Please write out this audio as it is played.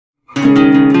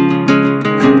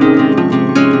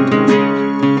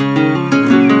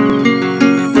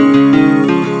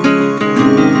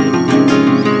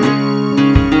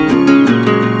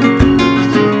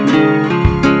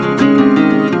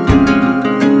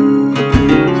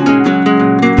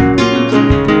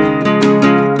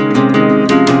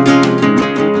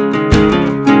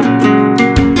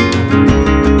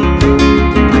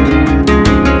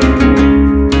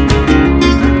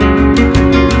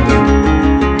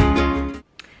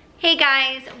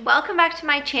guys, welcome back to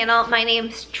my channel. My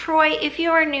name's Troy. If you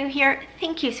are new here,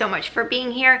 thank you so much for being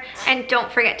here, and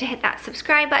don't forget to hit that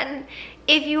subscribe button.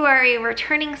 If you are a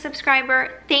returning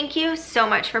subscriber, thank you so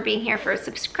much for being here, for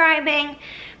subscribing,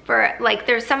 for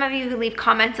there's some of you who leave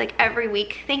comments every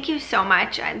week. Thank you so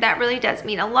much. That really does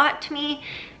mean a lot to me.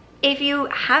 If you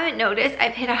haven't noticed,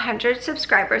 I've hit 100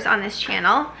 subscribers on this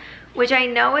channel, which I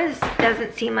know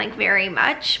doesn't seem like very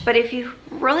much, but if you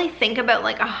really think about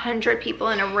 100 people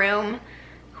in a room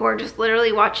who are just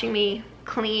literally watching me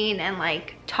clean and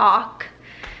talk,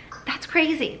 that's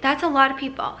crazy. That's a lot of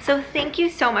people. So thank you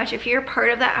so much. If you're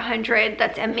part of that 100,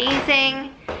 that's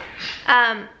amazing.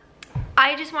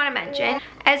 I just want to mention,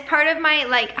 as part of my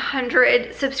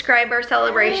 100 subscriber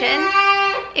celebration,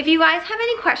 if you guys have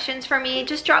any questions for me,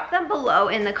 just drop them below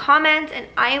in the comments and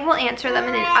I will answer them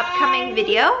in an upcoming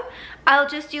video. I'll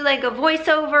just do a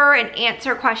voiceover and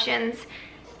answer questions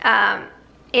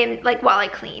in while I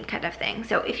clean kind of thing.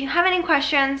 So if you have any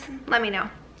questions, let me know.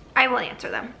 I will answer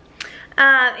them.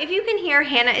 If you can hear,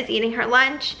 Hannah is eating her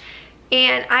lunch.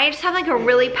 And I just have a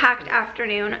really packed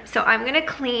afternoon, so I'm gonna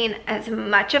clean as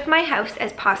much of my house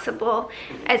as possible,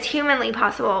 as humanly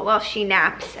possible, while she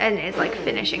naps and is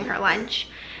finishing her lunch.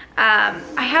 I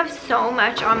have so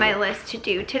much on my list to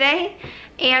do today,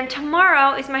 and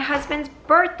tomorrow is my husband's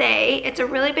birthday. It's a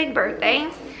really big birthday,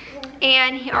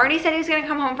 and he already said he was gonna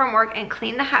come home from work and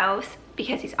clean the house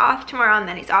because he's off tomorrow and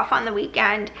then he's off on the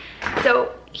weekend.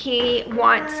 So he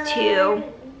wants to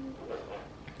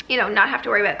not have to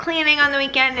worry about cleaning on the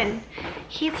weekend, and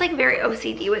he's very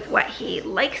OCD with what he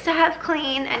likes to have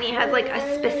clean, and he has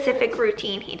a specific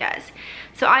routine he does.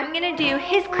 So I'm gonna do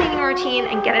his cleaning routine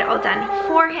and get it all done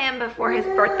for him before his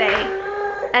birthday.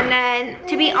 And then,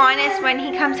 to be honest, when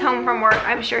he comes home from work,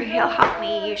 I'm sure he'll help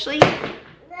me. Usually,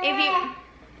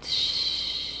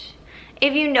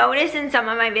 if you notice in some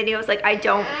of my videos, I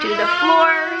don't do the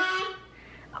floors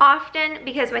often,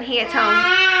 because when he gets home,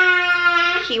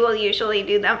 he will usually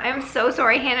do them. I'm so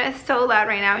sorry, Hannah is so loud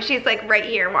right now. She's right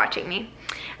here watching me.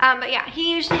 But yeah,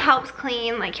 he usually helps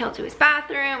clean, he'll do his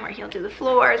bathroom or he'll do the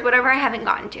floors, whatever I haven't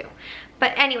gotten to.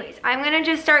 But anyways, I'm gonna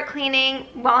just start cleaning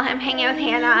while I'm hanging out with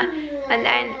Hannah, and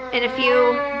then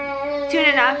soon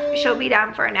enough, she'll be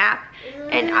down for a nap,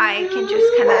 and I can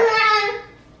just kind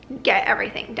of get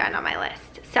everything done on my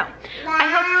list. So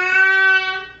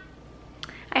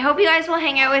I hope you guys will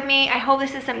hang out with me. I hope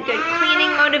this is some good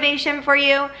cleaning motivation for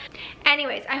you.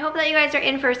 Anyways, I hope that you guys are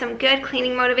in for some good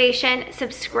cleaning motivation.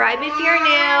 Subscribe if you're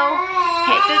new.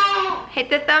 Hit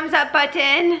the thumbs up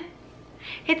button.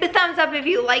 Hit the thumbs up if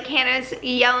you like Hannah's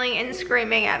yelling and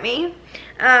screaming at me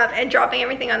and dropping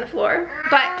everything on the floor.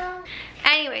 But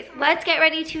anyways, let's get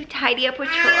ready to tidy up with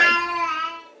Troy.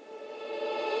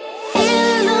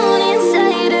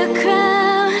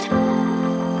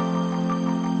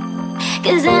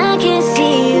 Cause I can't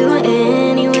see you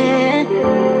anywhere.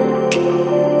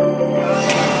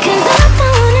 Cause I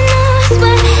don't wanna know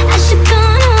where I should go.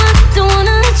 No, I don't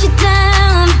wanna let you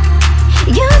down.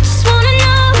 You just wanna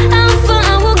know how far I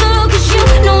will go, cause you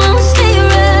know I will stay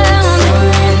around. So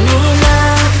let me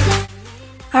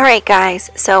know. Alright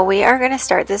guys, so we are gonna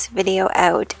start this video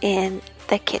out in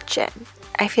the kitchen.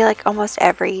 I feel like almost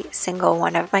every single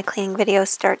one of my cleaning videos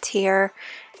starts here.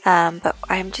 But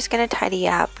I'm just going to tidy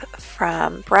up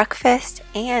from breakfast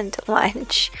and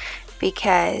lunch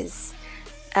because,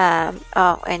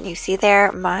 oh, and you see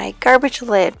there, my garbage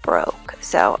lid broke.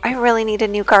 So I really need a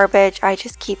new garbage. I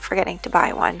just keep forgetting to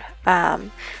buy one.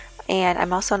 And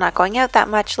I'm also not going out that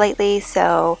much lately,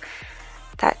 so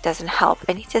that doesn't help.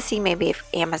 I need to see maybe if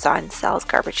Amazon sells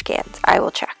garbage cans. I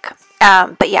will check.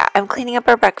 But yeah, I'm cleaning up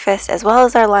our breakfast as well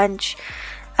as our lunch.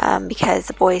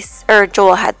 Because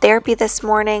Joel had therapy this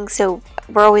morning, so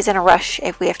we're always in a rush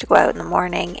if we have to go out in the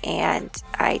morning, and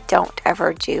I don't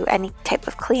ever do any type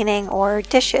of cleaning or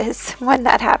dishes when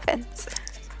that happens.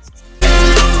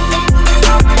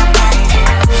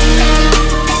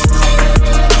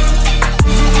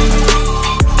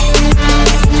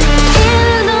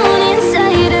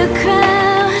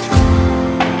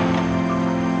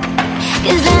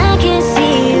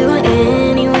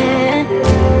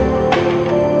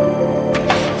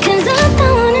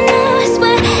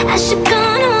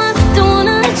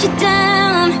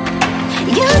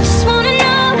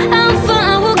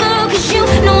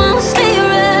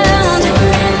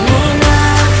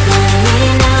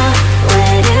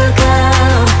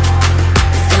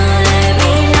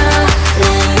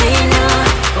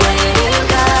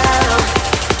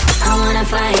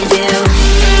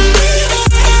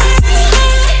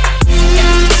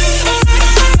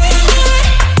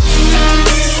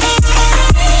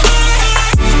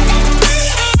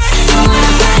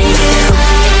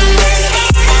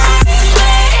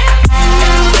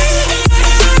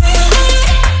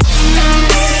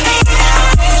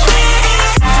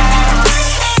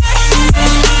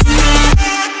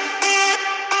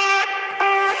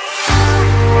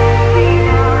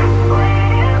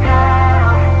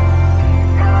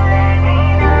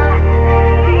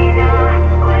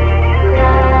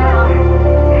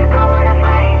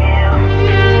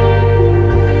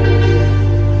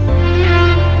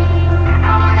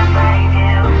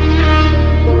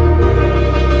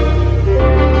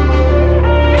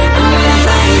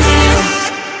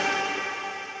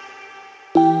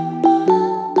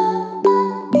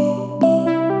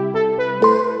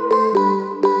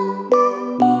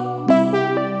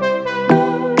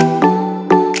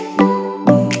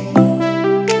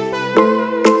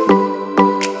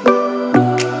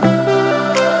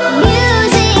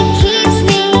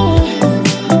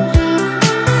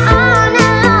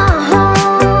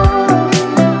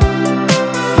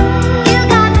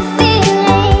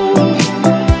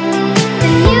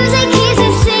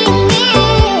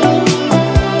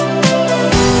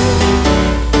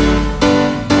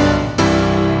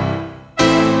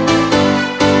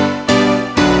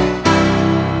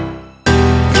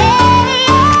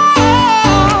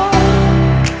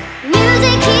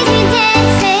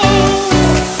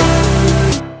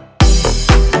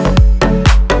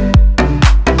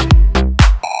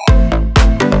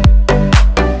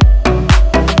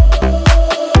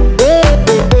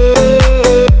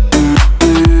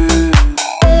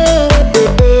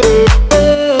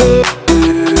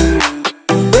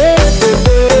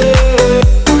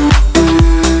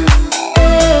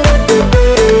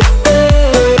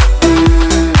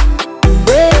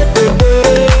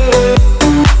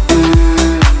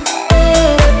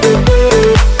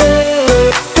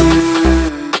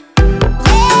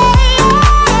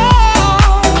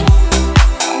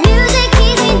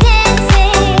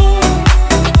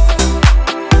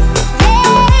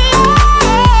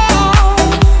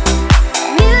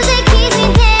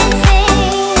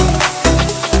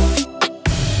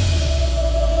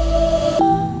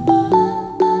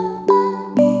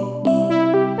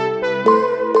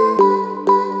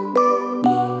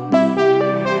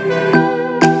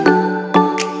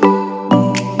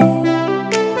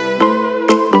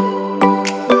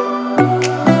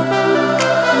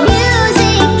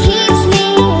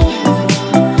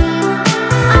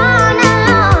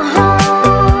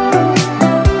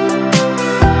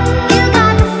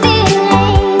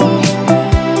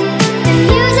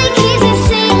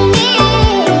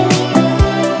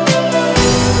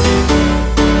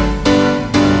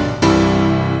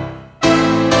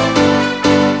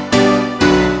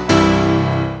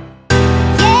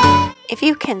 if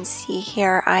you can see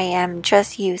here, I am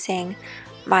just using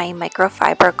my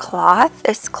microfiber cloth.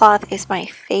 This cloth is my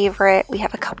favorite. We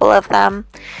have a couple of them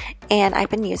and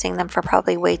I've been using them for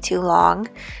probably way too long,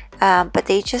 but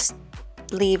they just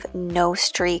leave no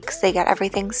streaks. They got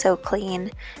everything so clean.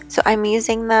 So I'm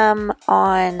using them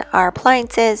on our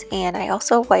appliances, and I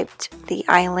also wiped the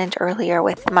island earlier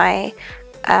with my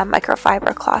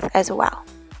microfiber cloth as well.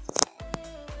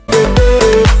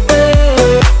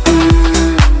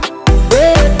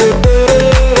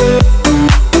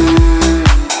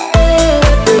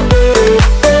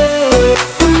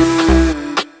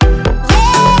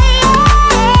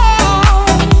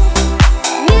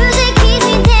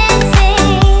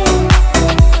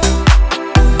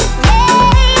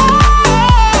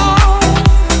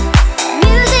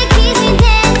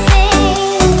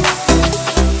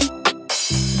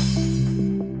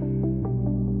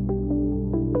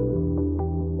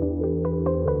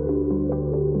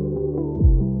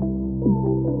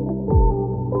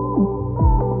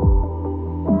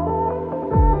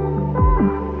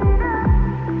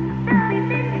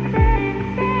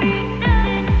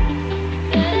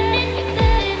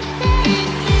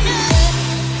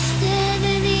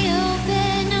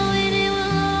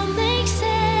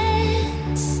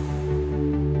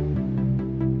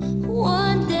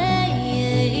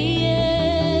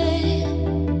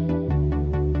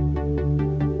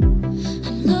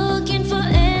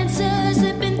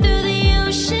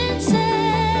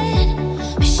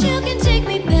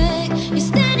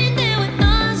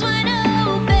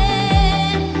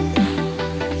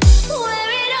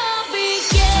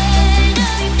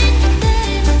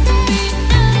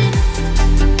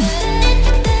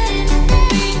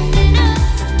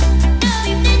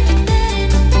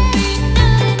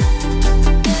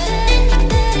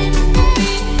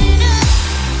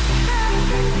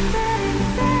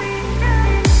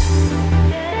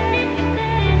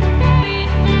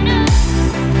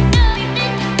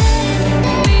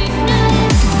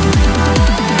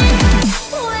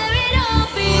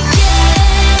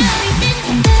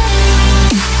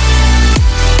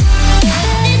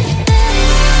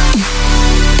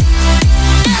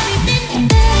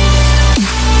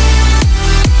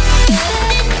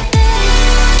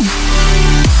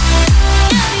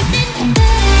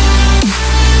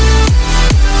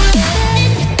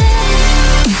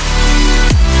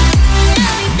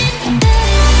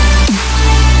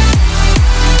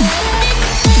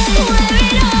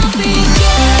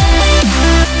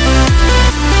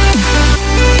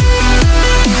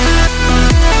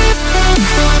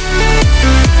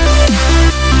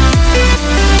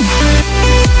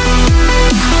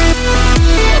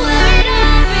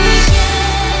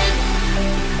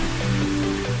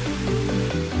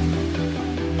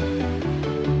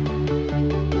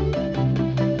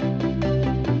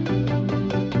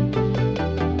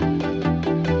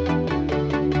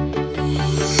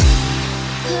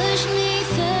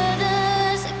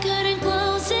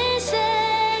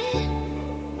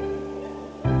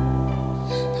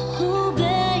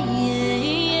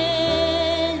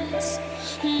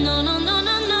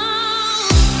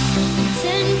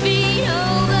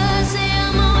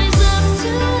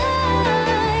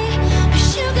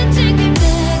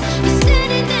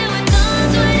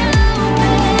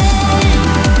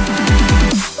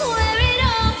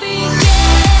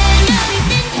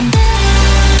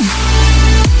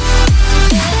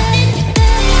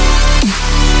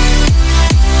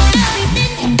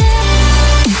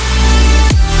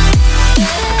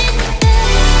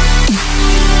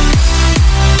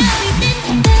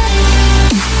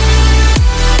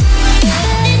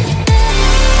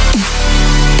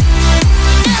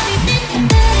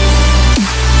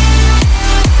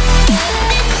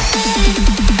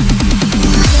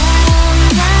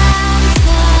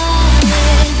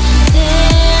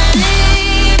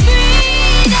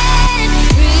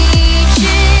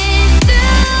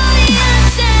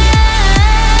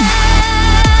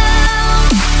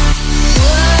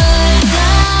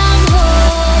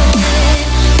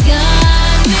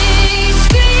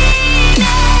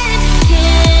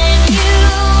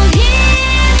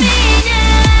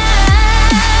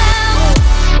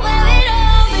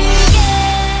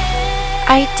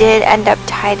 I did end up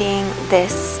tidying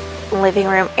this living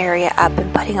room area up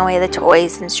and putting away the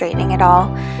toys and straightening it all,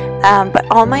 but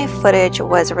all my footage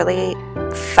was really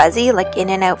fuzzy, like in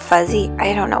and out fuzzy.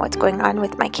 I don't know what's going on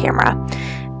with my camera,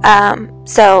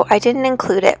 so I didn't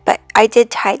include it, but I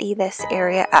did tidy this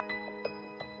area up.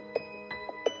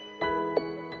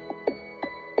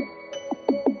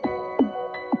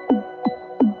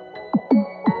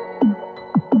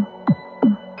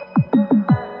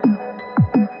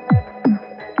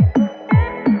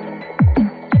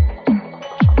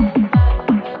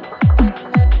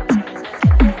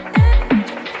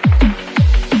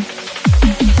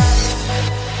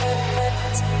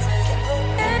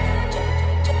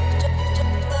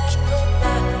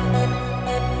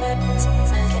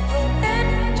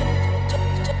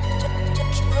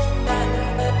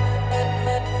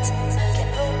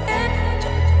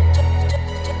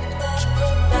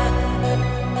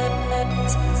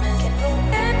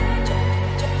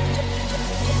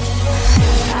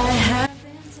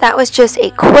 That was just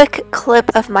a quick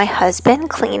clip of my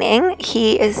husband cleaning.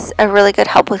 He is a really good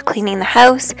help with cleaning the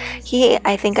house. He,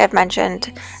 I think I've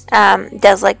mentioned,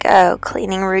 does like a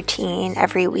cleaning routine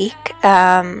every week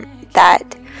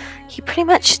that he pretty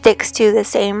much sticks to the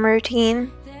same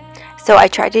routine. So I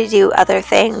try to do other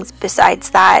things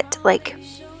besides that, like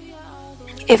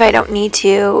if I don't need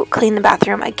to clean the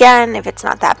bathroom again, if it's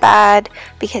not that bad,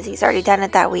 because he's already done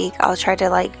it that week, I'll try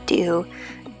to like do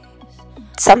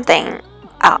something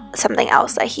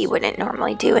else that he wouldn't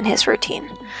normally do in his routine.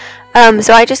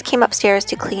 So I just came upstairs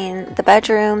to clean the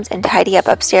bedrooms and tidy up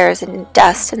upstairs and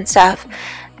dust and stuff.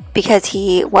 Because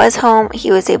he was home,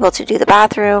 he was able to do the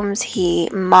bathrooms. He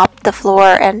mopped the floor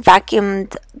and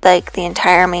vacuumed like the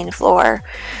entire main floor.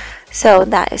 So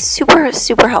that is super,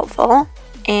 super helpful.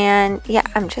 And yeah,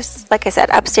 I'm just, like I said,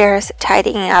 upstairs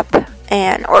tidying up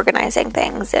and organizing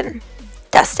things and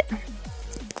dusting.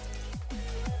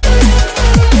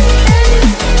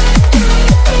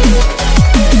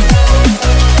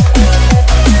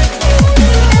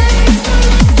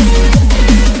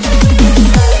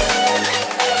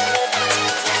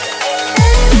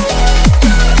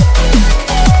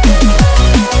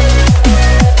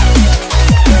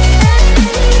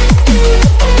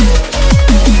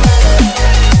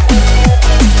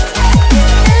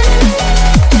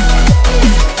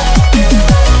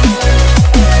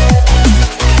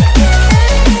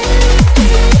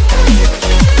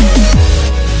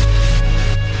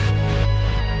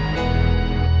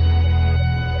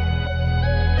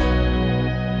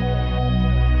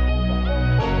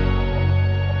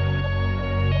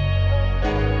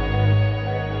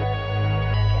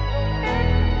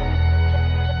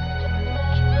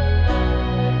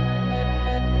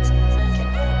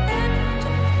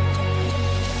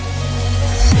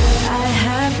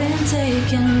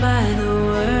 Taken by the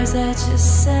words that you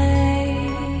say,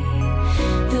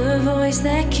 the voice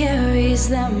that carries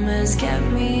them has kept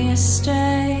me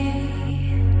astray.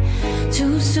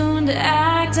 Too soon to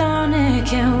act on it,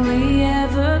 can we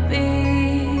ever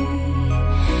be?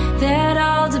 That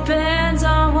all depends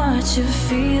on what you're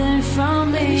feeling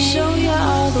from me. Let me show you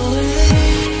all the way.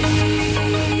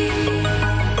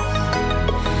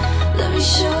 Let me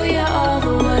show you all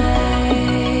the way.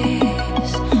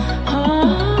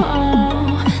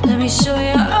 Show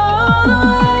you all the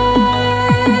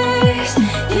ways,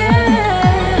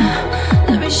 yeah.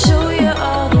 Let me show you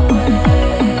all the ways.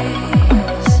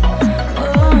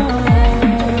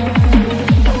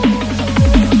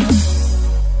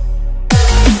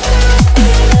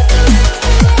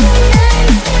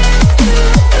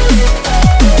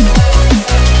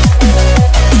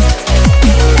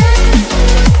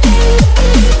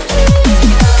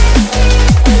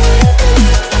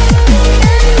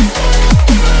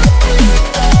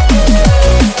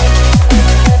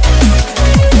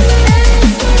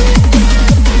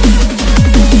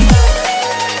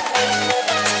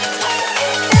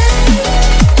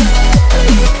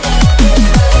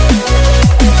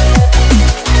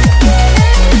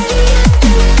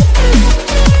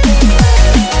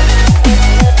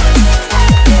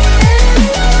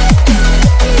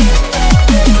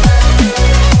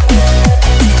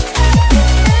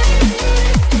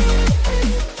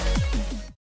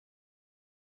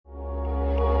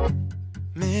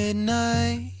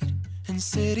 Midnight and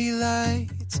city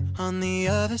lights on the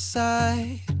other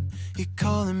side. You're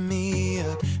calling me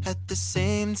up at the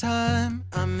same time.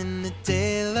 I'm in the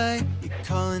daylight. You're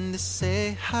calling to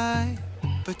say hi,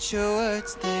 but your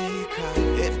words, they cry.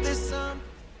 If there's some...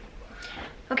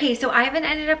 Okay, so Ivan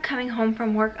ended up coming home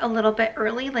from work a little bit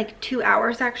early, like 2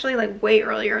 hours actually, like way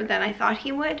earlier than I thought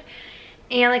he would.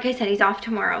 And like I said, he's off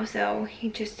tomorrow, so he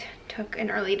just took an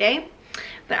early day.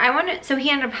 But so he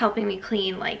ended up helping me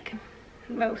clean like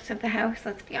most of the house,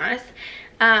 let's be honest.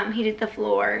 He did the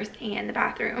floors and the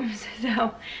bathrooms, so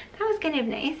that was kind of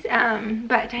nice.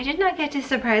 But I did not get to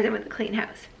surprise him with a clean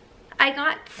house. I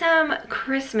got some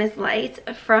Christmas lights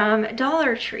from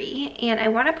Dollar Tree, and I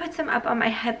want to put some up on my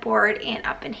headboard and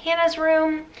up in Hannah's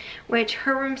room, which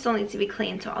her room still needs to be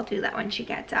cleaned, so I'll do that when she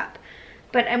gets up.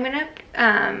 But I'm gonna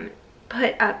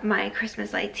put up my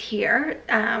Christmas lights here.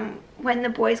 When the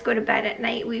boys go to bed at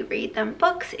night, we read them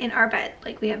books in our bed.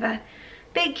 Like, we have a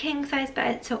big king size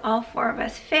bed, so all 4 of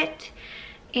us fit,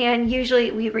 and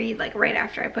usually we read like right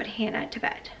after I put Hannah to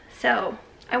bed. So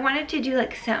I wanted to do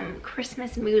like some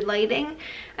Christmas mood lighting,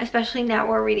 especially now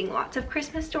we're reading lots of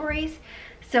Christmas stories.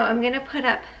 So I'm gonna put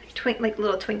up like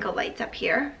little twinkle lights up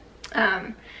here.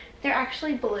 They're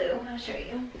actually blue. I'll show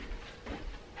you.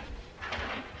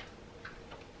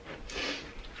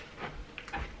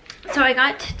 So I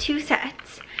got 2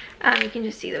 sets. You can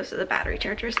just see those are the battery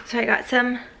chargers. So I got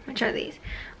some, which are these,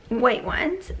 white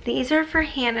ones. These are for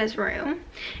Hannah's room,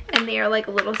 and they are like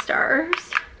little stars.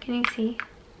 Can you see?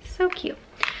 So cute.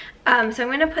 So I'm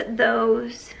gonna put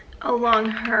those along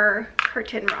her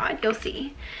curtain rod, you'll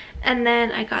see. And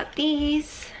then I got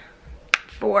these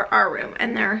for our room,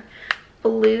 and they're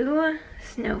blue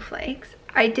snowflakes.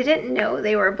 I didn't know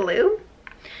they were blue,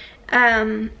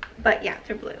 but yeah,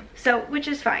 they're blue, so which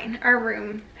is fine. Our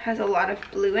room has a lot of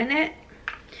blue in it,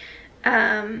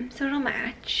 so it'll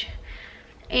match.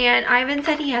 And Ivan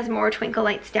said he has more twinkle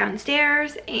lights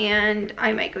downstairs, and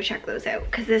I might go check those out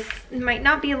because this might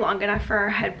not be long enough for our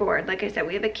headboard. Like I said,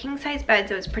 we have a king size bed,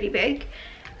 so it's pretty big.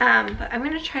 But I'm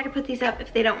gonna try to put these up.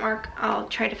 If they don't work, I'll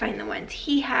try to find the ones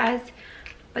he has,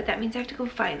 but that means I have to go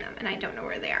find them, and I don't know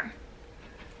where they are.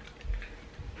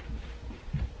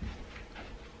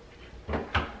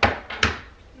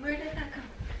 Where did that go?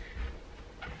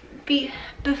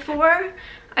 Before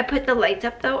I put the lights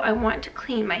up though, I want to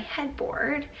clean my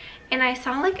headboard, and I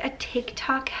saw like a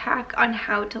TikTok hack on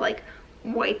how to like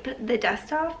wipe the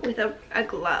dust off with a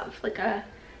glove, like a,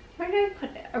 where did I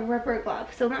put it? A rubber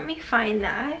glove. So let me find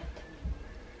that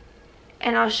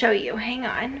and I'll show you. Hang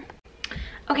on.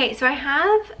 Okay, so I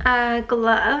have a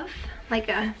glove, like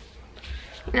a,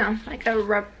 you know, like a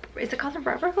rubber, is it called a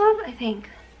rubber glove? I think.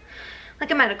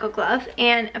 Like a medical glove,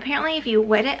 and apparently if you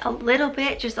wet it a little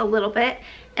bit, just a little bit,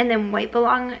 and then wipe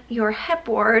along your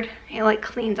headboard, it like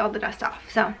cleans all the dust off.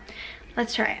 So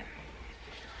let's try it.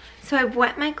 So I've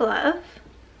wet my glove.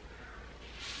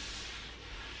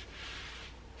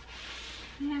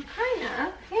 Yeah, kind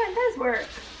of. Yeah, it does work.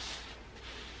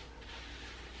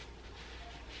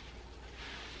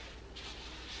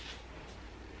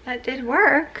 That did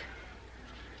work.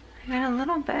 I got a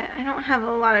little bit. I don't have a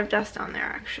lot of dust on there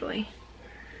actually.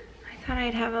 I thought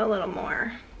I'd have a little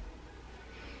more.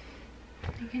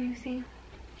 Can you see?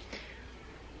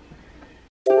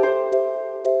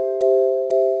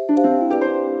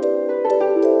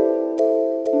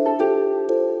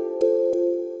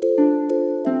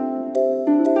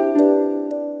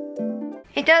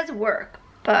 It does work,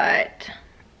 but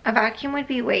a vacuum would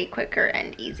be way quicker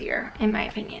and easier in my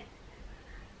opinion.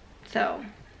 So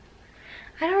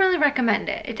I don't really recommend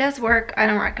it. It does work. I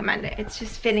don't recommend it. It's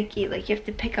just finicky. Like you have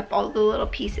to pick up all the little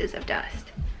pieces of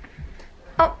dust.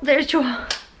 Oh, there's Joel.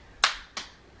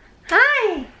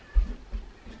 Hi.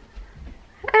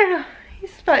 I don't know.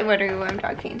 He's probably wondering who I'm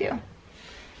talking to.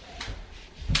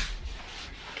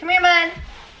 Come here, bud.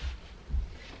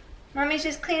 Mommy's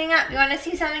just cleaning up. You want to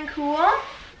see something cool?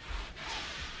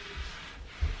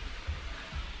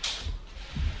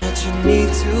 What you need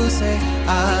to say,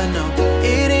 I know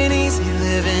it ain't easy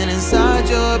living inside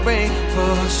your brain,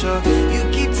 for sure. You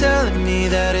keep telling me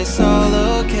that it's all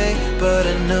okay, but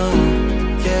I know,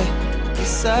 yeah, your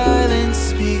silence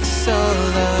speaks so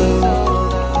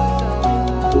loud.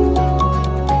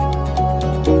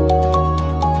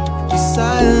 Your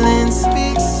silence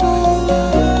speaks so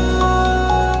loud,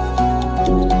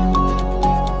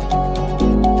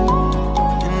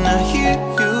 and I hear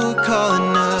you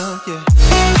calling out, yeah.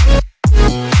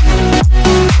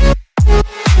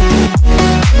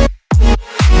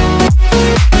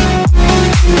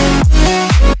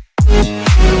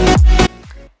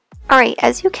 Alright,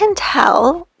 as you can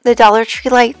tell, the Dollar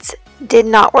Tree lights did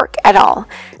not work at all.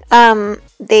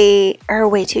 They are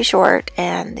way too short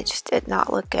and they just did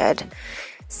not look good.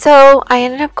 So I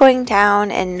ended up going down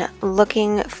and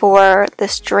looking for the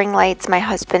string lights my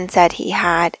husband said he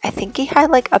had. I think he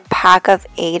had like a pack of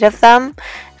 8 of them,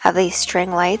 of these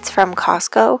string lights from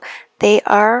Costco. They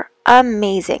are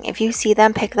amazing. If you see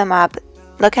them, pick them up.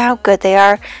 Look at how good they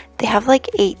are. They have like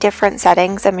 8 different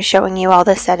settings. I'm showing you all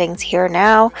the settings here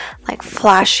now, like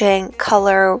flashing,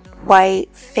 color,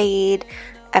 white, fade.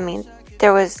 I mean,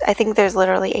 I think there's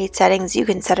literally 8 settings. You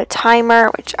can set a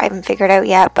timer, which I haven't figured out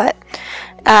yet, but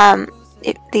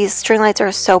these string lights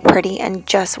are so pretty and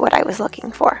just what I was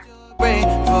looking for.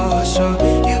 For sure.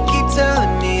 You keep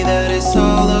telling me that it's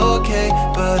all okay,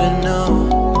 but I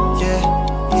know,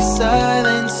 yeah, your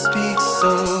silence speaks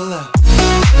so loud.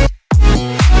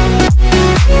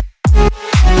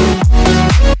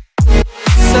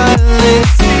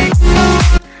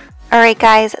 Alright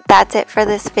guys, that's it for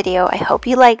this video. I hope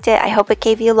you liked it. I hope it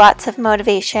gave you lots of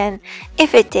motivation.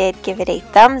 If it did, give it a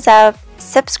thumbs up,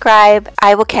 subscribe.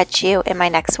 I will catch you in my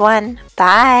next one.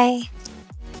 Bye!